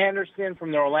 Nick Anderson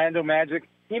from the Orlando Magic.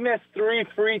 He missed 3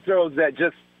 free throws that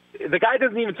just the guy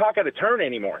doesn't even talk out of turn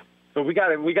anymore. So we got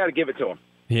to give it to him.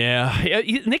 Yeah,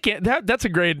 Nick, that's a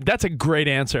great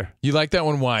answer. You like that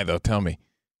one? Why though? Tell me.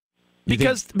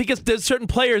 Because there's certain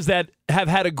players that have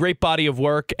had a great body of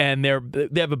work and they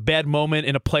have a bad moment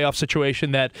in a playoff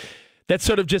situation that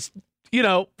sort of just,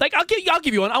 like I'll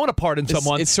give you one. I want to pardon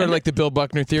someone. It's sort of like the Bill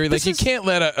Buckner theory. Like you can't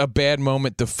let a bad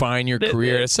moment define your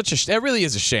career. It's that really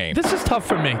is a shame. This is tough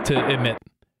for me to admit.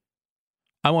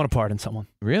 I want to pardon someone.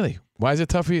 Really? Why is it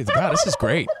tough for you? God, this is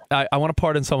great. I want to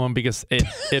pardon someone because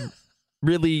it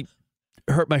really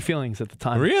hurt my feelings at the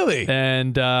time. Really?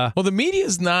 And well, the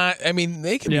media's not. I mean,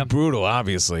 they can be brutal,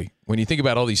 obviously, when you think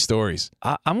about all these stories.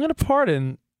 I'm going to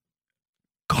pardon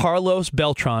Carlos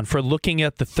Beltran for looking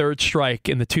at the third strike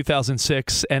in the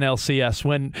 2006 NLCS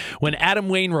when Adam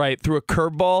Wainwright threw a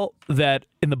curveball that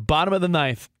in the bottom of the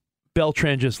ninth,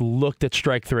 Beltran just looked at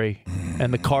strike 3,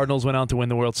 and the Cardinals went on to win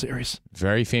the World Series.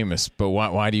 Very famous. But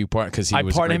why do you pardon? Because he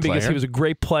was a great player? I pardon him because he was a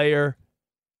great player,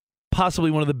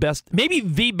 possibly one of the best, maybe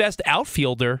the best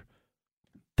outfielder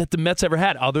that the Mets ever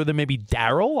had, other than maybe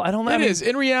Darryl. I don't know. It is.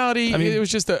 In reality, it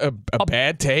was just a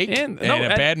bad take and a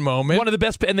bad moment. One of the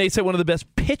best, and they said one of the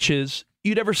best pitches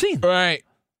you'd ever seen. Right.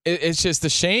 It's just a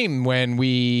shame when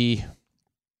we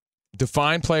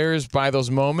define players by those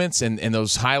moments and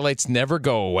those highlights never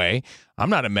go away. I'm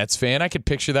not a Mets fan. I could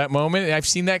picture that moment. I've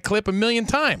seen that clip a million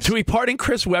times. Should we pardon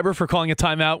Chris Webber for calling a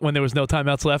timeout when there was no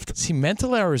timeouts left? See,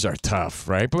 mental errors are tough,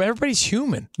 right? But everybody's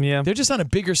human. Yeah. They're just on a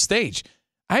bigger stage.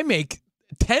 I make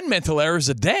 10 mental errors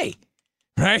a day,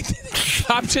 right?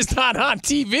 I'm just not on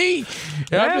TV.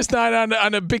 Yeah. I'm just not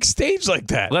on a big stage like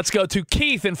that. Let's go to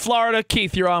Keith in Florida.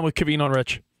 Keith, you're on with Covino and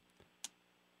Rich.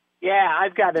 Yeah,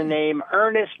 I've got a name,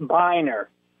 Ernest Biner.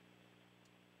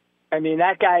 I mean,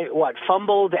 that guy,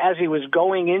 fumbled as he was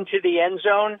going into the end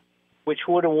zone, which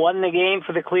would have won the game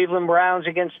for the Cleveland Browns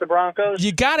against the Broncos.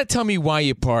 You got to tell me why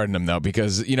you pardon him, though,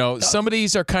 because, some of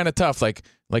these are kind of tough, like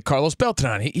Carlos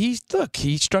Beltran. He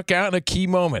struck out in a key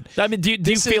moment. I mean, do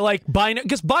you feel like Biner?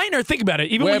 Because Biner, think about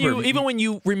it. Even when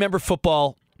you remember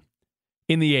football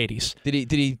in the 80s.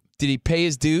 Did he pay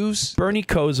his dues? Bernie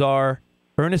Kosar,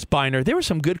 Ernest Biner. There were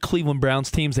some good Cleveland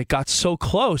Browns teams that got so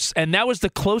close, and that was the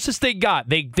closest they got.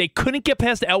 They couldn't get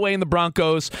past Elway and the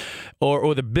Broncos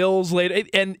or the Bills later.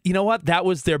 And you know what? That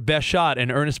was their best shot,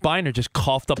 and Ernest Biner just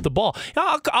coughed up the ball.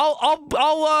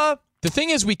 The thing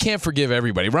is, we can't forgive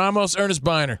everybody. Ramos, Ernest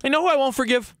Biner. You know who I won't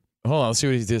forgive? Hold on, let's see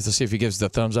what he does. Let's see if he gives the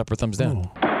thumbs up or thumbs down.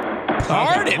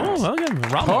 Pardoned.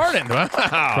 Ramos. Pardoned.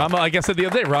 Wow. Ramos, I guess the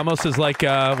other day, Ramos is like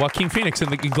Joaquin Phoenix in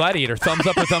the Gladiator. Thumbs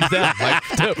up or thumbs down.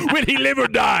 Will he live or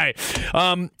die?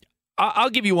 I'll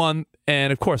give you one.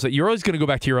 And, of course, you're always going to go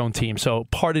back to your own team. So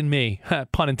pardon me,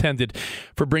 pun intended,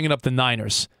 for bringing up the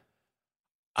Niners.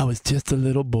 I was just a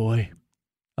little boy.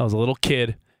 I was a little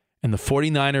kid. And the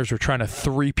 49ers were trying to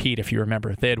three-peat, if you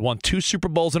remember. They had won 2 Super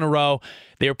Bowls in a row.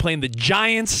 They were playing the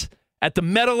Giants at the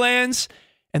Meadowlands.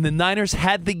 And the Niners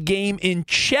had the game in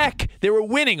check. They were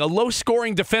winning a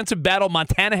low-scoring defensive battle.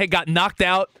 Montana had got knocked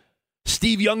out.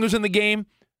 Steve Young was in the game.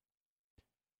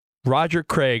 Roger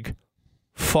Craig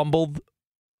fumbled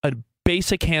a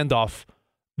basic handoff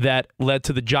that led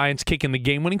to the Giants kicking the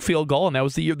game-winning field goal, and that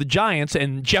was the year of the Giants.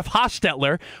 And Jeff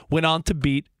Hostetler went on to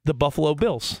beat the Buffalo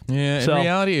Bills. Yeah, in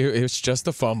reality, it was just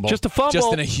a fumble. Just a fumble.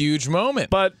 Just in a huge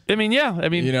moment. But, but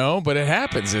it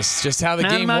happens. It's just how the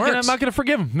game works. I'm not going to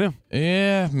forgive him.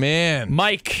 Yeah, man.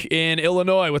 Mike in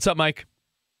Illinois. What's up, Mike?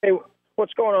 Hey,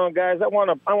 what's going on, guys? I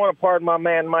want to pardon my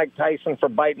man Mike Tyson for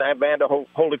biting Evander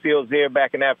Holyfield's ear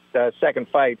back in that second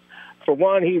fight. For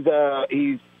one, he's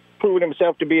proven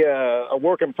himself to be a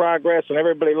work in progress, and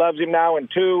everybody loves him now. And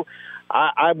 2,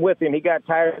 I'm with him. He got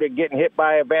tired of getting hit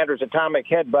by Evander's atomic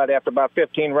headbutt after about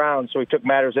 15 rounds, so he took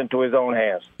matters into his own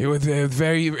hands. It was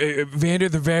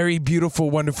Evander's a very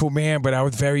beautiful, wonderful man, but I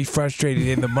was very frustrated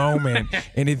in the moment,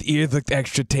 and his ears looked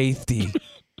extra tasty.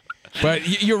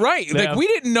 But you're right. Yeah. Like, we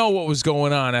didn't know what was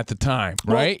going on at the time,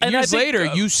 right? Well, Years later,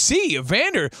 you see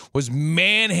Evander was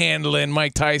manhandling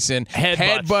Mike Tyson,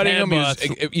 headbutting him.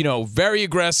 He was, very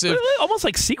aggressive. Almost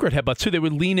like secret headbutts, too. They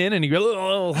would lean in and he'd go,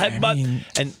 oh,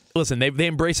 headbutt. And listen, they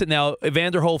embrace it now.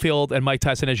 Evander Holyfield and Mike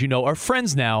Tyson, as you know, are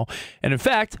friends now. And in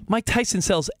fact, Mike Tyson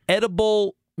sells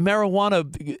edible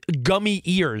marijuana gummy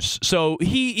ears. So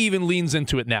he even leans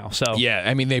into it now. So yeah,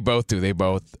 I mean, they both do. They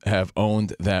both have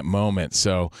owned that moment.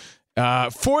 So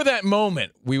for that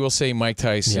moment, we will say Mike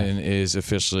Tyson is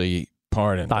officially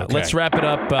pardoned. Okay. Let's wrap it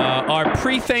up. Our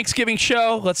pre-Thanksgiving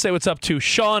show. Let's say what's up to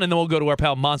Sean, and then we'll go to our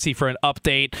pal Monty for an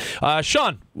update.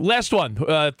 Sean, last one.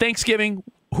 Thanksgiving,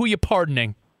 who you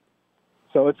pardoning?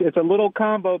 So it's a little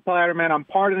combo platter, man. I'm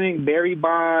pardoning Barry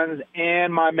Bonds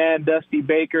and my man Dusty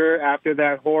Baker after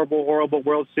that horrible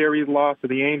World Series loss to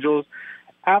the Angels.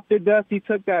 After Dusty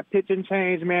took that pitch and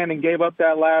change, man, and gave up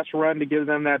that last run to give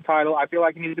them that title, I feel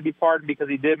like he needs to be pardoned because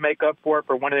he did make up for it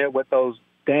for winning it with those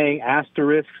dang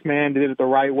asterisks, man. Did it the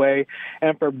right way.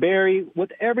 And for Barry,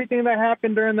 with everything that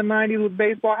happened during the 90s with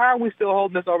baseball, how are we still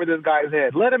holding this over this guy's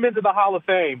head? Let him into the Hall of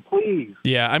Fame, please.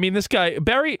 Yeah, I mean, this guy,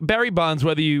 Barry Bonds,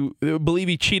 whether you believe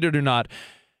he cheated or not,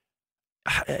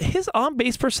 his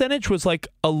on-base percentage was like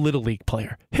a Little League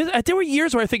player. There were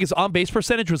years where I think his on-base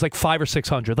percentage was like 500 or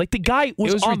 600. Like, the guy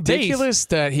was on base. It was ridiculous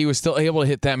that he was still able to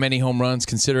hit that many home runs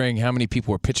considering how many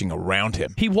people were pitching around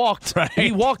him. He walked. Right?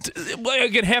 He walked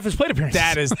again half his plate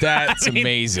appearances. That's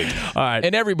amazing. All right.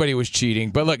 And everybody was cheating.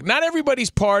 But look, not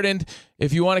everybody's pardoned.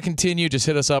 If you want to continue, just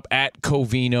hit us up at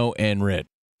Covino and Rit.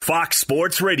 Fox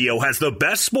Sports Radio has the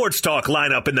best sports talk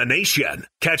lineup in the nation.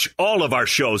 Catch all of our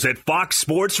shows at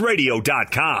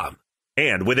foxsportsradio.com.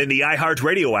 And within the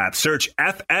iHeartRadio app, search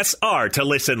FSR to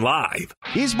listen live.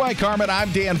 He's Mike Harmon.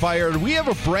 I'm Dan Byer. We have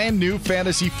a brand new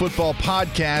fantasy football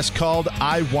podcast called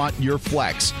I Want Your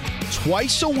Flex.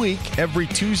 Twice a week, every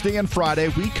Tuesday and Friday,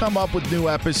 we come up with new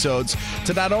episodes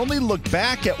to not only look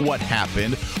back at what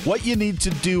happened, what you need to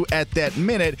do at that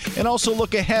minute, and also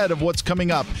look ahead of what's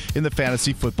coming up in the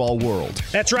fantasy football world.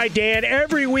 That's right, Dan.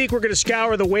 Every week, we're going to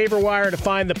scour the waiver wire to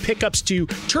find the pickups to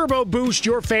turbo boost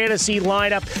your fantasy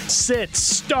lineup. Sits,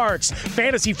 starts,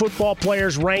 fantasy football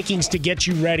players' rankings to get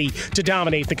you ready to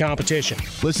dominate the competition.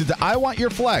 Listen to I Want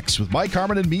Your Flex with Mike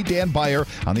Harmon and me, Dan Byer,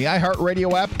 on the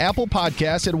iHeartRadio app, Apple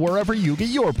Podcasts, and wherever you get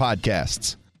your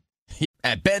podcasts.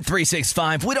 At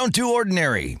Bet365, we don't do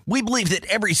ordinary. We believe that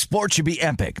every sport should be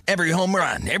epic. Every home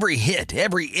run, every hit,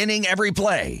 every inning, every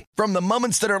play. From the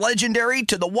moments that are legendary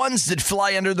to the ones that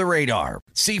fly under the radar.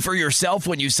 See for yourself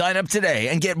when you sign up today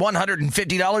and get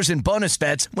 $150 in bonus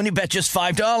bets when you bet just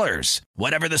 $5.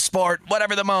 Whatever the sport,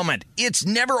 whatever the moment, it's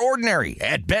never ordinary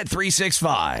at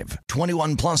Bet365.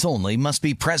 21 plus only. Must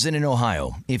be present in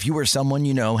Ohio. If you or someone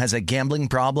you know has a gambling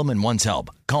problem and wants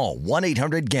help, call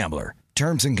 1-800-GAMBLER.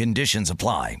 Terms and conditions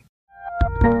apply.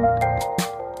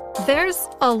 There's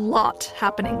a lot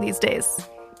happening these days,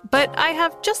 but I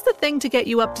have just the thing to get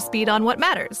you up to speed on what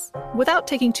matters without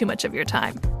taking too much of your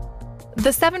time.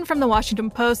 The 7 from the Washington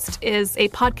Post is a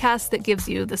podcast that gives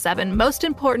you the 7 most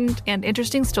important and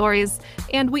interesting stories,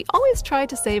 and we always try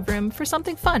to save room for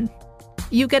something fun.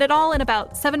 You get it all in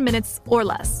about 7 minutes or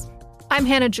less. I'm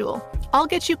Hannah Jewell. I'll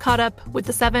get you caught up with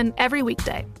the 7 every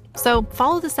weekday. So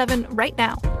follow the 7 right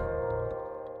now.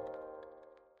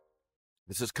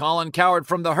 This is Colin Cowherd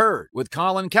from The Herd with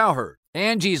Colin Cowherd.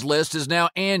 Angie's List is now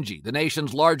Angie, the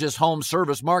nation's largest home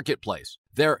service marketplace.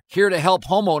 They're here to help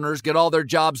homeowners get all their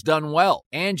jobs done well.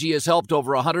 Angie has helped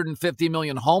over 150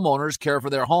 million homeowners care for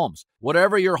their homes.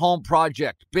 Whatever your home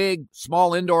project, big,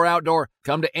 small, indoor, outdoor,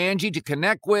 come to Angie to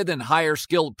connect with and hire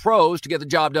skilled pros to get the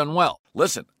job done well.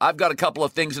 Listen, I've got a couple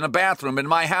of things in a bathroom in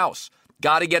my house.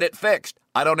 Got to get it fixed.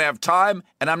 I don't have time,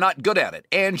 and I'm not good at it.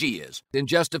 Angie is. In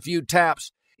just a few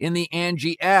taps, in the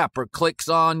Angie app or clicks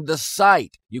on the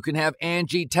site, you can have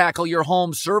Angie tackle your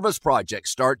home service project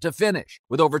start to finish.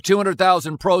 With over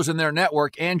 200,000 pros in their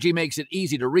network, Angie makes it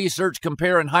easy to research,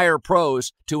 compare, and hire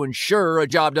pros to ensure a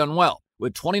job done well.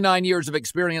 With 29 years of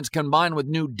experience combined with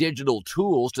new digital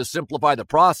tools to simplify the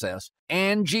process,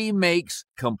 Angie makes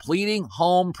completing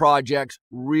home projects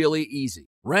really easy.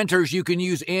 Renters, you can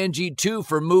use Angie too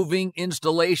for moving,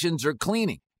 installations, or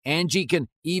cleaning. Angie can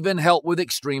even help with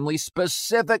extremely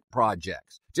specific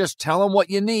projects. Just tell them what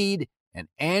you need, and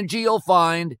Angie will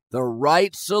find the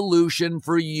right solution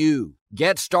for you.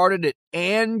 Get started at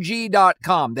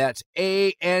Angie.com. That's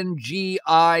ANGI.com,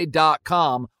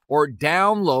 or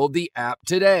download the app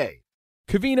today.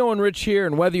 Covino and Rich here,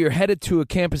 and whether you're headed to a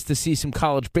campus to see some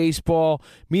college baseball,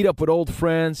 meet up with old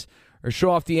friends, or show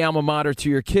off the alma mater to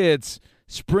your kids,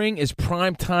 spring is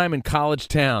prime time in college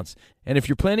towns. And if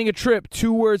you're planning a trip,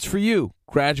 2 words for you: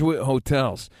 Graduate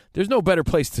Hotels. There's no better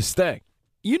place to stay.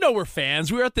 You know we're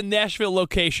fans. We were at the Nashville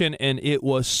location, and it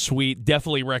was sweet.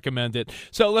 Definitely recommend it.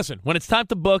 So listen, when it's time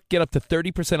to book, get up to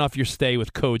 30% off your stay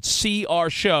with code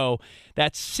CRSHOW.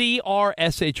 That's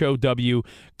CRSHOW.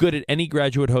 good at any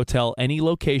Graduate Hotel, any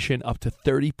location, up to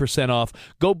 30% off.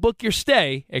 Go book your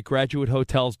stay at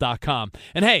graduatehotels.com.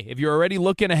 And hey, if you're already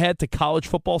looking ahead to college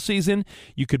football season,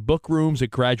 you could book rooms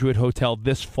at Graduate Hotel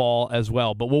this fall as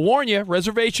well. But we'll warn you,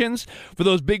 reservations for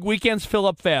those big weekends fill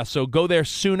up fast, so go there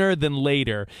sooner than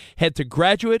later. Head to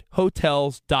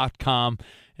graduatehotels.com.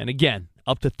 And again,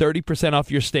 up to 30%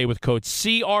 off your stay with code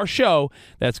CRSHOW.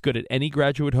 That's good at any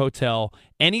Graduate Hotel,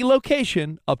 any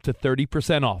location, up to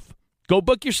 30% off. Go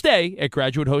book your stay at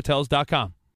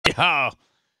graduatehotels.com. Yeah.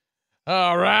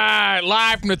 All right.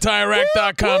 Live from the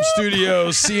TireRack.com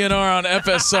studios, CNR on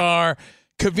FSR,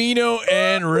 Covino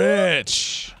and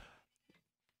Rich.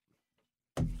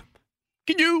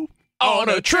 Can you on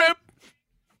a trip?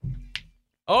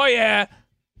 Oh, yeah.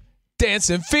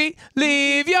 Dancing feet,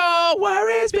 leave your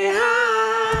worries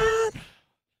behind.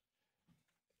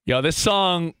 Yo, this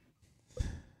song,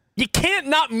 you can't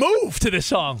not move to this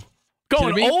song.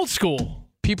 Going old school.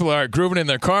 People are grooving in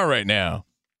their car right now.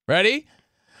 Ready?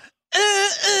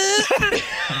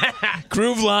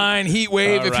 Groove Line, Heat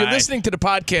Wave. All if you're right. listening to the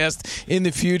podcast in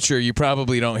the future, you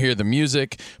probably don't hear the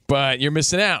music, but you're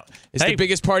missing out. It's the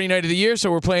biggest party night of the year,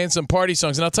 so we're playing some party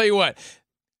songs. And I'll tell you what,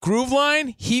 Groove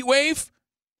Line, Heat Wave,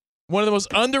 one of the most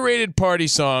underrated party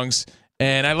songs,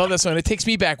 and I love that song. It takes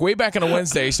me back, way back on a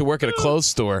Wednesday. I used to work at a clothes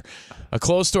store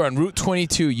on Route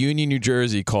 22, Union, New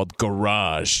Jersey, called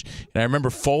Garage. And I remember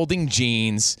folding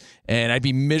jeans, and I'd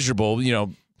be miserable,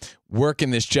 working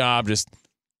this job, just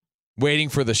waiting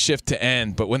for the shift to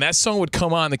end. But when that song would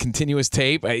come on, the continuous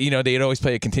tape, they'd always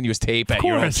play a continuous tape at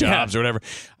your own jobs or whatever.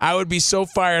 I would be so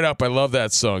fired up. I love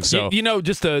that song. So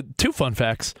just two fun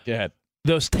facts. Go ahead.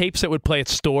 Those tapes that would play at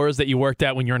stores that you worked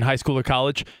at when you're in high school or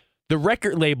college, the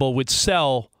record label would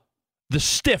sell the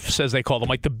stiffs, as they call them,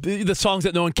 like the songs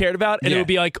that no one cared about, and it would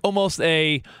be like almost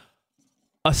a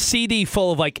CD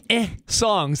full of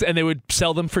songs, and they would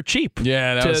sell them for cheap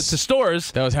to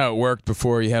stores. That was how it worked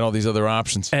before you had all these other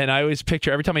options. And I always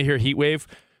picture, every time I hear Heat Wave,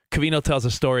 Covino tells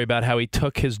a story about how he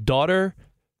took his daughter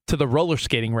to the roller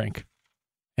skating rink,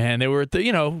 and they were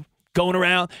going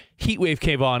around. Heat Wave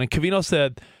came on, and Covino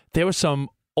said there was some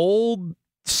old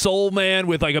soul man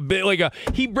with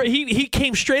he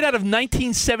came straight out of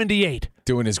 1978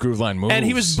 doing his Groove Line moves, and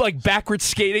he was backwards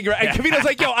skating. And Covino's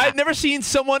like, yo, I've never seen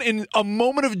someone in a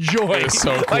moment of joy. It was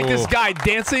so cool. Like this guy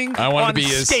dancing I want on to be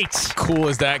skates. As cool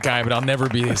as that guy, but I'll never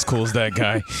be as cool as that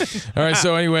guy. All right,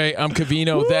 so anyway, I'm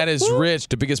Covino. That is Rich.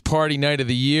 The biggest party night of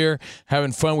the year.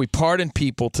 Having fun. We pardoned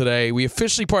people today. We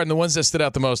officially pardoned the ones that stood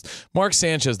out the most. Mark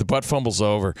Sanchez, the butt fumble's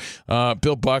over.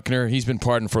 Bill Buckner, he's been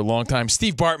pardoned for a long time.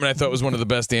 Steve Bartman, I thought, was one of the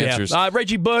best answers. Yeah.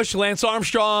 Reggie Bush, Lance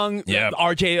Armstrong,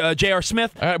 J.R.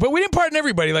 Smith. But we didn't pardon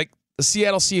everybody, like the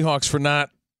Seattle Seahawks for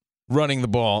not running the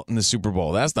ball in the Super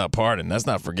Bowl. That's not pardon. That's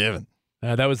not forgiven.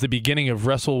 That was the beginning of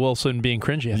Russell Wilson being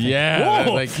cringy, I think.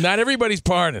 Yeah, not everybody's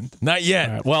pardoned. Not yet.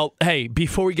 Right, well, hey,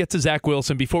 before we get to Zach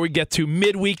Wilson, before we get to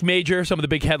midweek major, some of the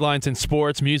big headlines in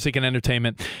sports, music, and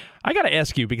entertainment, I got to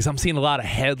ask you, because I'm seeing a lot of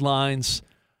headlines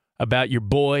about your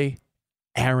boy,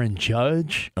 Aaron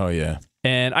Judge. Oh, yeah.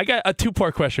 And I got a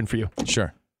two-part question for you.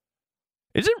 Sure.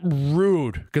 Is it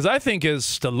rude? Because I think, as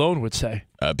Stallone would say,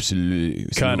 absolutely,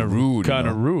 kind of rude. Kind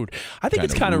of rude. I think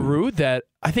it's kind of rude that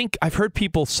I think I've heard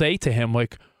people say to him,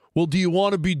 like, "Well, do you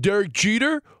want to be Derek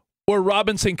Jeter or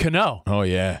Robinson Cano?" Oh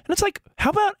yeah. And it's like, how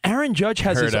about Aaron Judge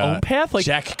has his own path? Like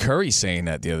Jack Curry saying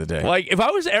that the other day. Like, if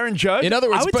I was Aaron Judge, in other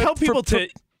words, I would tell people to.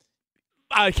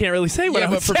 I can't really say what I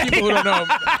would but for say. people who don't know,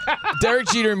 Derek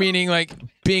Jeter meaning like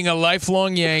being a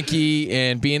lifelong Yankee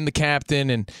and being the captain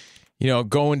and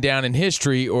going down in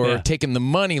history, or taking the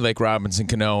money like Robinson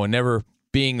Cano and never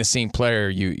being the same player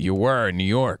you were in New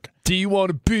York. Do you want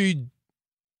to be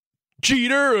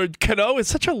Jeter or Cano? It's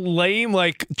such a lame,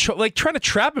 trying to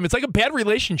trap him. It's like a bad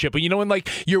relationship. When when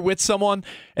you're with someone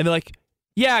and they're like,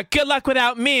 yeah, good luck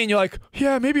without me. And you're like,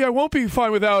 yeah, maybe I won't be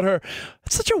fine without her.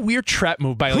 It's such a weird trap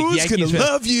move by Who's Yankees gonna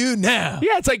love you now?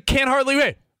 Yeah, it's like, can't hardly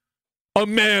wait.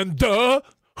 Amanda,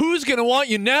 who's going to want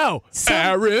you now?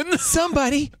 Aaron?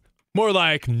 Somebody. More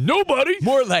like nobody.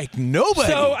 More like nobody.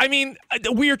 So, I mean,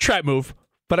 a weird trap move.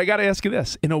 But I got to ask you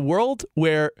this. In a world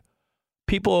where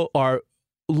people are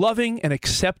loving and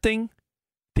accepting,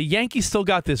 the Yankees still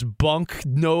got this bunk,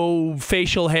 no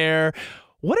facial hair.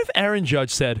 What if Aaron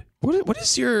Judge said, what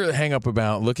is your hang-up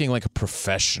about looking like a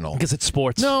professional? Because it's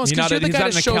sports. No, it's because you're the guy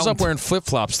that shows accountant. up wearing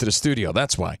flip-flops to the studio.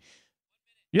 That's why.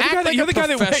 You're the guy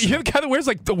that wears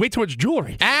way too much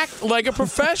jewelry. Act like a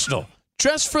professional.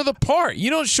 Dress for the part.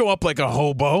 You don't show up like a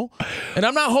hobo. And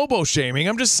I'm not hobo shaming.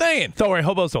 I'm just saying. Don't worry,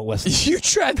 hobos don't listen.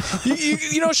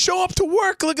 You show up to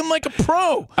work looking like a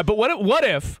pro. But what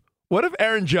if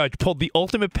Aaron Judge pulled the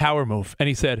ultimate power move and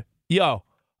he said, yo,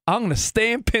 I'm going to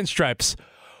stay in pinstripes,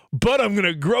 but I'm going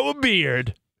to grow a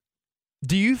beard.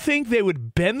 Do you think they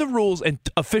would bend the rules and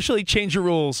officially change the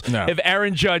rules if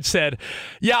Aaron Judge said,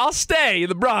 yeah, I'll stay in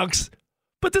the Bronx,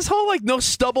 but this whole, no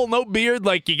stubble, no beard,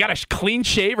 you got to clean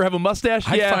shave or have a mustache?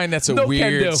 I find that's a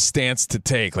weird stance to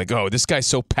take. This guy's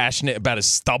so passionate about his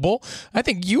stubble. I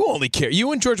think you only care.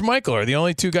 You and George Michael are the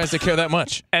only two guys that care that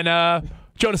much. And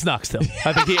Jonas Knoxville.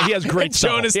 I think he has great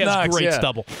stubble. Jonas he has Knox, great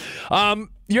stubble.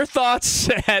 Your thoughts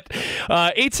at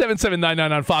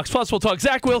 877-99 on Fox. Plus, we'll talk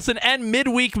Zach Wilson and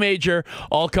midweek major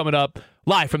all coming up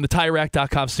live from the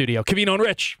TireRack.com studio. Covino and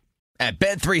Rich. At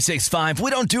Bet365,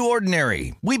 we don't do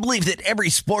ordinary. We believe that every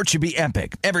sport should be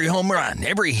epic. Every home run,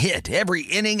 every hit, every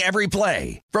inning, every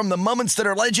play. From the moments that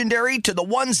are legendary to the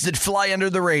ones that fly under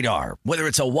the radar. Whether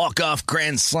it's a walk-off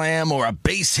grand slam or a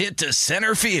base hit to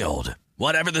center field.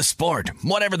 Whatever the sport,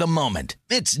 whatever the moment,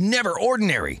 it's never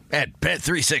ordinary at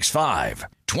Bet365.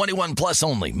 21 plus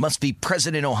only. Must be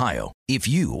present in Ohio. If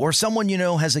you or someone you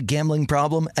know has a gambling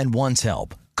problem and wants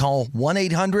help, call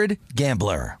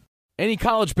 1-800-GAMBLER. Any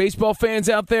college baseball fans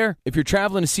out there? If you're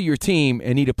traveling to see your team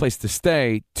and need a place to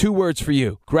stay, 2 words for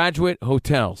you: Graduate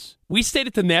Hotels. We stayed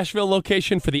at the Nashville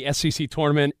location for the SEC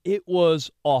tournament. It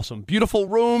was awesome. Beautiful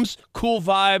rooms, cool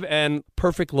vibe, and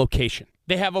perfect location.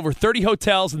 They have over 30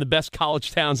 hotels in the best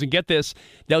college towns, and get this,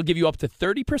 they'll give you up to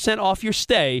 30% off your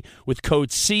stay with code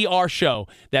CRSHOW.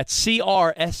 That's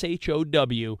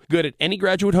CRSHOW. Good at any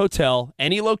Graduate Hotel,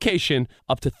 any location,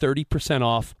 up to 30%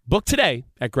 off. Book today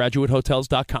at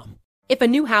graduatehotels.com. If a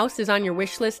new house is on your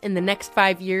wish list in the next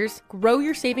 5 years, grow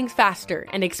your savings faster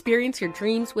and experience your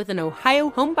dreams with an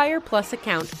Ohio Homebuyer Plus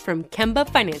account from Kemba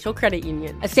Financial Credit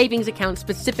Union. A savings account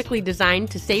specifically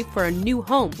designed to save for a new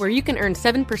home, where you can earn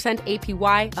 7%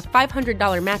 APY, a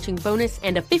 $500 matching bonus,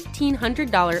 and a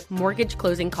 $1,500 mortgage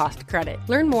closing cost credit.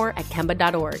 Learn more at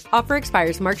Kemba.org. Offer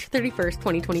expires March 31st,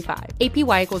 2025.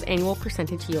 APY equals annual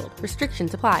percentage yield.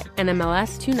 Restrictions apply.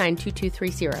 NMLS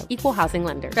 292230. Equal housing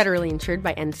lender. Federally insured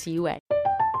by NCUA.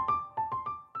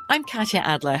 I'm Katya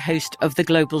Adler, host of The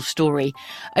Global Story.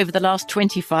 Over the last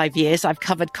 25 years, I've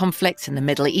covered conflicts in the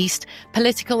Middle East,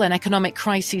 political and economic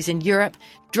crises in Europe,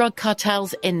 drug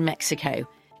cartels in Mexico.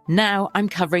 Now I'm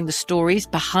covering the stories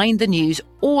behind the news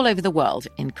all over the world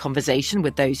in conversation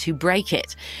with those who break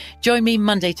it. Join me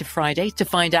Monday to Friday to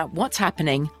find out what's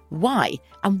happening, why,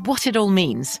 and what it all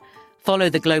means. Follow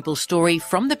The Global Story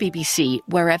from the BBC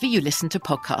wherever you listen to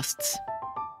podcasts.